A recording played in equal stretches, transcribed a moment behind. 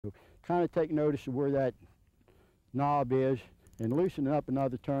kind of take notice of where that knob is and loosen it up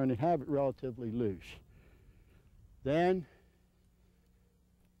another turn and have it relatively loose. Then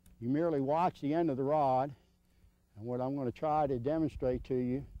you merely watch the end of the rod, and what I'm going to try to demonstrate to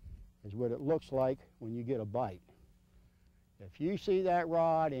you is what it looks like when you get a bite. If you see that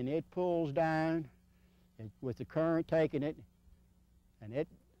rod and it pulls down with the current taking it, and it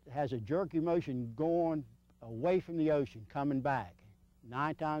has a jerky motion going away from the ocean, coming back,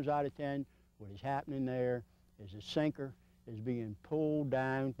 9 times out of 10, what is happening there is a sinker is being pulled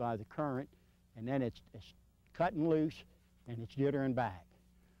down by the current, and then it's cutting loose and it's jittering back.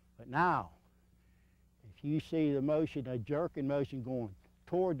 But now, if you see the motion, a jerking motion going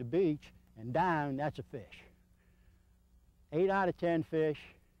toward the beach and down, that's a fish. 8 out of 10 fish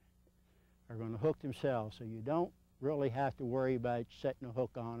are going to hook themselves, so you don't really have to worry about setting a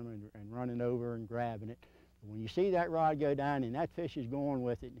hook on them and running over and grabbing it. When you see that rod go down and that fish is going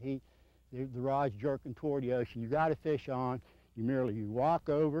with it, and the rod's jerking toward the ocean, you got a fish on, you walk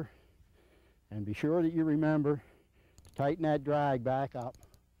over and be sure that you remember to tighten that drag back up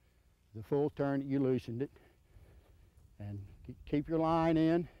the full turn that you loosened it, and keep your line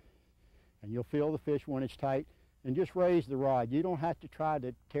in, and you'll feel the fish when it's tight, and just raise the rod. You don't have to try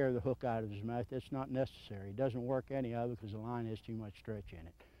to tear the hook out of his mouth. That's not necessary. It doesn't work any of it because the line has too much stretch in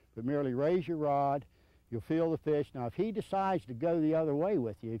it. But merely raise your rod, you'll feel the fish. Now if he decides to go the other way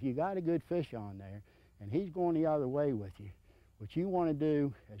with you, if you got a good fish on there and he's going the other way with you, what you want to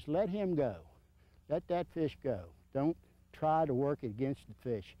do is let him go. Let that fish go. Don't try to work against the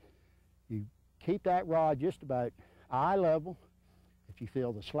fish. You keep that rod just about eye level. If you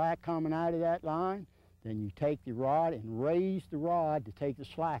feel the slack coming out of that line, then you take the rod and raise the rod to take the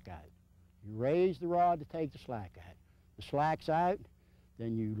slack out. You raise the rod to take the slack out. The slack's out,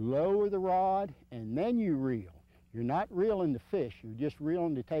 then you lower the rod and then you reel. You're not reeling the fish, you're just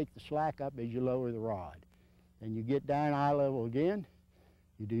reeling to take the slack up as you lower the rod. Then you get down eye level again,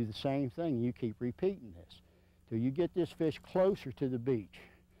 you do the same thing, you keep repeating this till you get this fish closer to the beach.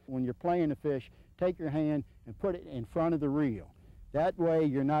 When you're playing the fish, take your hand and put it in front of the reel. That way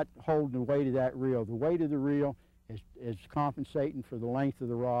you're not holding the weight of that reel. The weight of the reel is compensating for the length of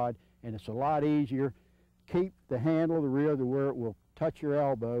the rod, and it's a lot easier. Keep the handle of the reel to where it will touch your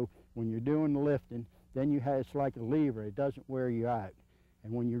elbow when you're doing the lifting. Then it's like a lever. It doesn't wear you out.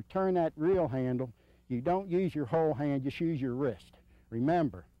 And when you turn that reel handle, you don't use your whole hand, just use your wrist.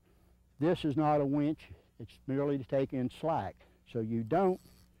 Remember, this is not a winch. It's merely to take in slack. So you don't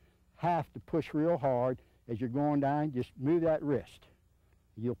have to push real hard as you're going down. Just move that wrist.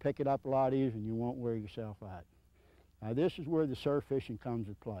 You'll pick it up a lot easier and you won't wear yourself out. Now this is where the surf fishing comes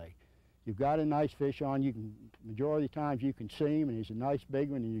into play. You've got a nice fish on, majority of the times you can see him and he's a nice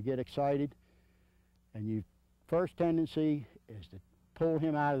big one and you get excited. And your first tendency is to pull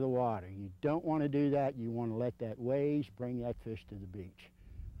him out of the water. You don't want to do that. You want to let that wave bring that fish to the beach.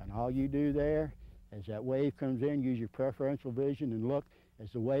 And all you do there, as that wave comes in, use your preferential vision and look as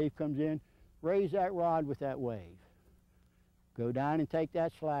the wave comes in, raise that rod with that wave. Go down and take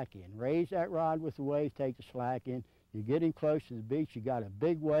that slack in. Raise that rod with the wave, take the slack in. You're getting close to the beach, you got a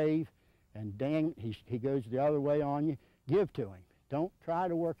big wave, and dang, he goes the other way on you. Give to him. Don't try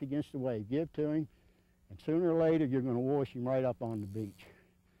to work against the wave. Give to him, and sooner or later you're going to wash him right up on the beach.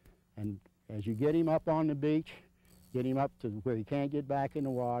 And as you get him up on the beach, get him up to where he can't get back in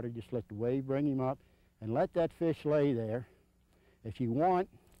the water, just let the wave bring him up, and let that fish lay there. If you want,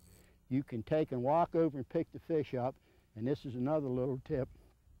 you can take and walk over and pick the fish up, and this is another little tip.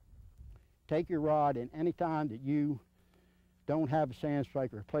 Take your rod, and any time that you don't have a sand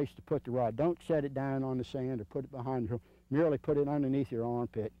strike or a place to put the rod, don't set it down on the sand or put it behind the, merely put it underneath your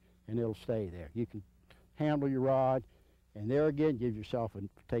armpit and it'll stay there. You can handle your rod, and there again, give yourself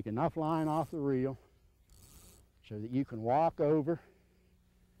take enough line off the reel so that you can walk over,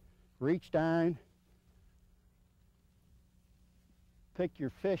 reach down, pick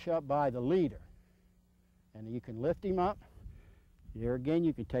your fish up by the leader, and you can lift him up. There again,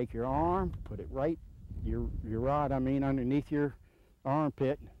 you can take your arm, put it right, your rod, underneath your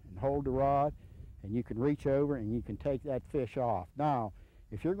armpit, and hold the rod, and you can reach over and you can take that fish off. Now,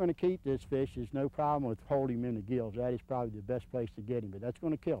 if you're going to keep this fish, there's no problem with holding him in the gills. That is probably the best place to get him, but that's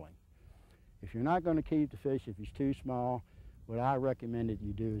going to kill him. If you're not going to keep the fish, if he's too small, what I recommend that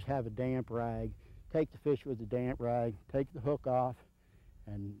you do is have a damp rag. Take the fish with the damp rag, take the hook off,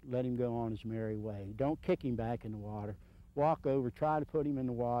 and let him go on his merry way. Don't kick him back in the water. Walk over, try to put him in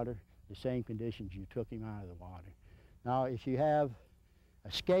the water, the same conditions you took him out of the water. Now, if you have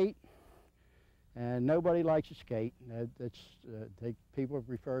a skate, and nobody likes a skate, people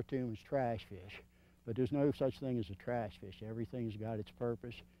refer to them as trash fish, but there's no such thing as a trash fish. Everything's got its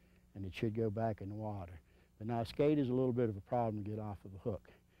purpose, and it should go back in the water. But now skate is a little bit of a problem to get off of the hook.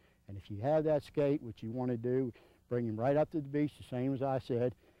 And if you have that skate, what you want to do, bring him right up to the beach, the same as I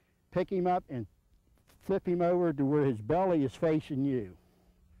said, pick him up and flip him over to where his belly is facing you.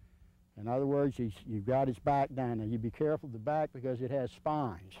 In other words, you've got his back down. Now you be careful of the back because it has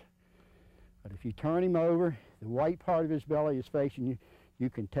spines. But if you turn him over, the white part of his belly is facing you. You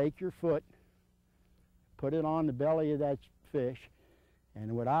can take your foot, put it on the belly of that fish,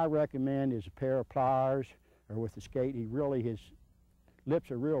 and what I recommend is a pair of pliers, or with the skate, his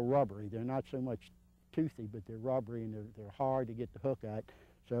lips are real rubbery. They're not so much toothy, but they're rubbery and they're hard to get the hook at.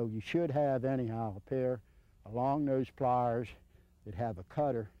 So you should have anyhow a pair of long nose pliers that have a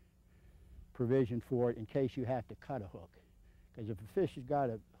cutter provision for it in case you have to cut a hook. Because if a fish has got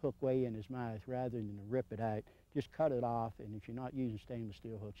a hook way in his mouth, rather than to rip it out, just cut it off, and if you're not using stainless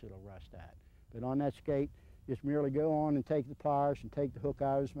steel hooks, it'll rust out. But on that skate, just merely go on and take the pliers and take the hook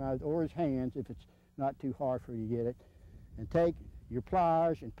out of his mouth, or his hands if it's not too hard for you to get it, and take your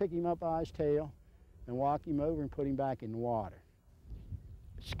pliers and pick him up by his tail and walk him over and put him back in the water.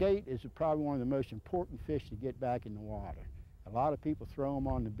 Skate is probably one of the most important fish to get back in the water. A lot of people throw him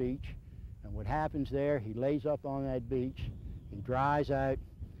on the beach, and what happens there, he lays up on that beach, he dries out,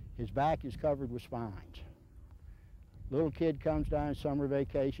 his back is covered with spines. Little kid comes down summer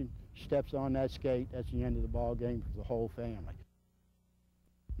vacation, steps on that skate, that's the end of the ball game for the whole family.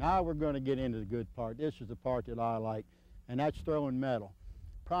 Now we're going to get into the good part. This is the part that I like, and that's throwing metal.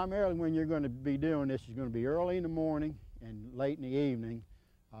 Primarily when you're going to be doing this is going to be early in the morning and late in the evening.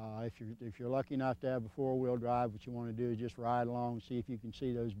 If you're lucky enough to have a four-wheel drive, what you want to do is just ride along and see if you can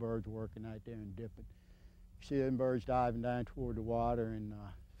see those birds working out there and dipping. You see them birds diving down toward the water and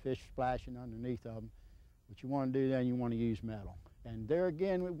fish splashing underneath of them. What you want to do then, you want to use metal. And there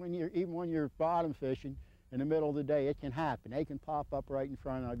again, even when you're bottom fishing in the middle of the day, it can happen. They can pop up right in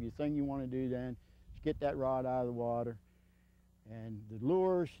front of you. The thing you want to do then is get that rod out of the water. And the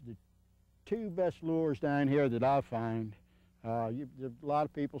lures, the two best lures down here that I've found, a lot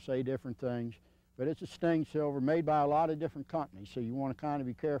of people say different things, but it's a Sting Silver made by a lot of different companies, so you want to kind of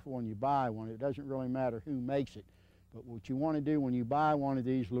be careful when you buy one. It doesn't really matter who makes it, but what you want to do when you buy one of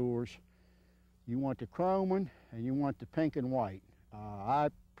these lures, you want the chrome one and you want the pink and white. I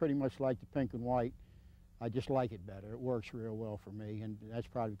pretty much like the pink and white. I just like it better. It works real well for me, and that's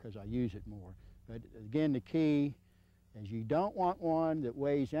probably because I use it more. But again, the key is you don't want one that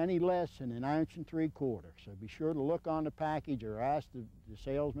weighs any less than 1 3/4 ounces. So be sure to look on the package or ask the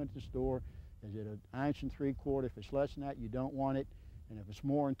salesman at the store, is it 1 3/4 ounces? If it's less than that, you don't want it. And if it's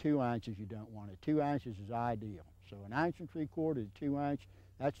more than 2 ounces, you don't want it. 2 ounces is ideal. So 1 3/4 ounces to 2 ounces,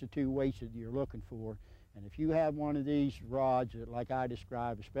 that's the two weights that you're looking for. And if you have one of these rods, that, like I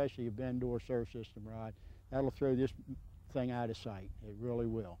described, especially a Bendor surf system rod, that'll throw this thing out of sight. It really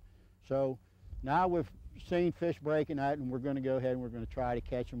will. So now we've seen fish breaking out, and we're going to go ahead and we're going to try to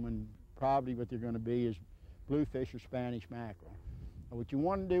catch them, and probably what they're going to be is bluefish or Spanish mackerel. Now what you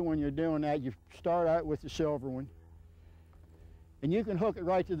want to do when you're doing that, you start out with the silver one, and you can hook it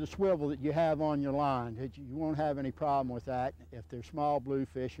right to the swivel that you have on your line. You won't have any problem with that. If they're small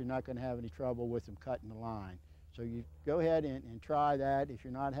bluefish, you're not going to have any trouble with them cutting the line. So you go ahead and try that. If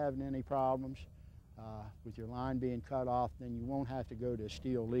you're not having any problems with your line being cut off, then you won't have to go to a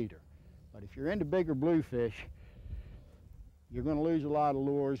steel leader. But if you're into bigger bluefish, you're going to lose a lot of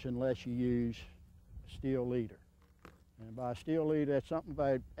lures unless you use a steel leader. And by a steel leader, that's something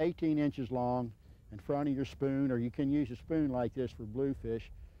about 18 inches long in front of your spoon, or you can use a spoon like this for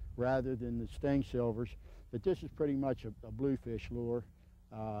bluefish rather than the Sting Silvers. But this is pretty much a bluefish lure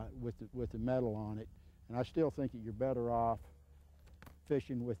with the metal on it. And I still think that you're better off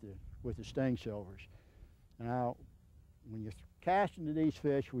fishing with the Sting Silvers. Now, when you're casting to these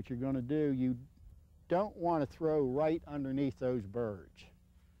fish, what you're going to do, you don't want to throw right underneath those birds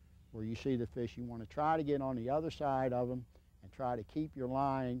where you see the fish. You want to try to get on the other side of them and try to keep your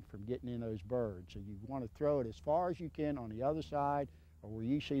line from getting in those birds. So you want to throw it as far as you can on the other side or where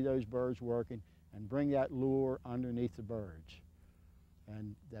you see those birds working, and bring that lure underneath the birds.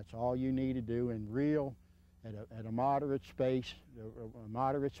 And that's all you need to do, and reel at a moderate space, a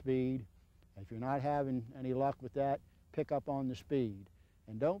moderate speed. If you're not having any luck with that, pick up on the speed.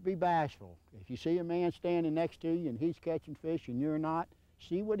 And don't be bashful. If you see a man standing next to you and he's catching fish and you're not,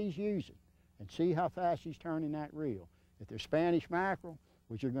 see what he's using and see how fast he's turning that reel. If they're Spanish mackerel,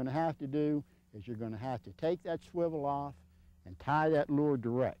 what you're going to have to do is you're going to have to take that swivel off and tie that lure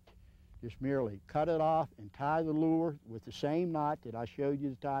direct. Just merely cut it off and tie the lure with the same knot that I showed you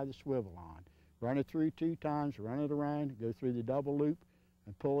to tie the swivel on. Run it through 2 times, run it around, go through the double loop,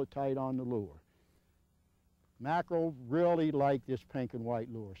 and pull it tight on the lure. Mackerel really like this pink and white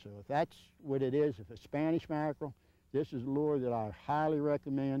lure. So if that's what it is, if it's Spanish mackerel, this is a lure that I highly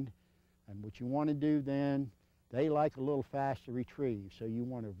recommend. And what you want to do then, they like a little faster retrieve. So you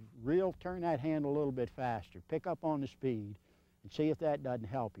want to turn that handle a little bit faster. Pick up on the speed and see if that doesn't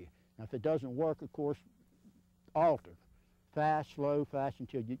help you. Now if it doesn't work, of course, alter. Fast, slow, fast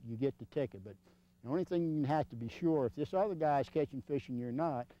until you get the ticket. But the only thing you have to be sure, if this other guy's catching fish and you're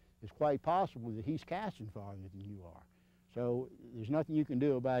not, it's quite possible that he's casting farther than you are. So there's nothing you can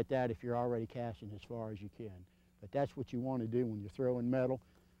do about that if you're already casting as far as you can. But that's what you want to do when you're throwing metal.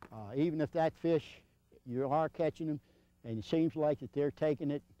 Even if that fish, you are catching them, and it seems like that they're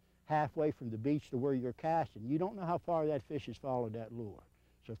taking it halfway from the beach to where you're casting, you don't know how far that fish has followed that lure.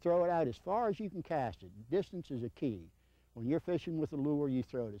 So throw it out as far as you can cast it. Distance is a key. When you're fishing with a lure, you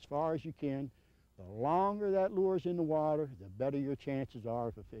throw it as far as you can. The longer that lure is in the water, the better your chances are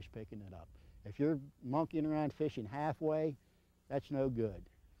of a fish picking it up. If you're monkeying around fishing halfway, that's no good.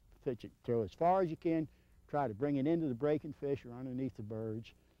 Throw as far as you can, try to bring it into the breaking fish or underneath the birds,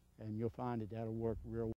 and you'll find that that'll work real well.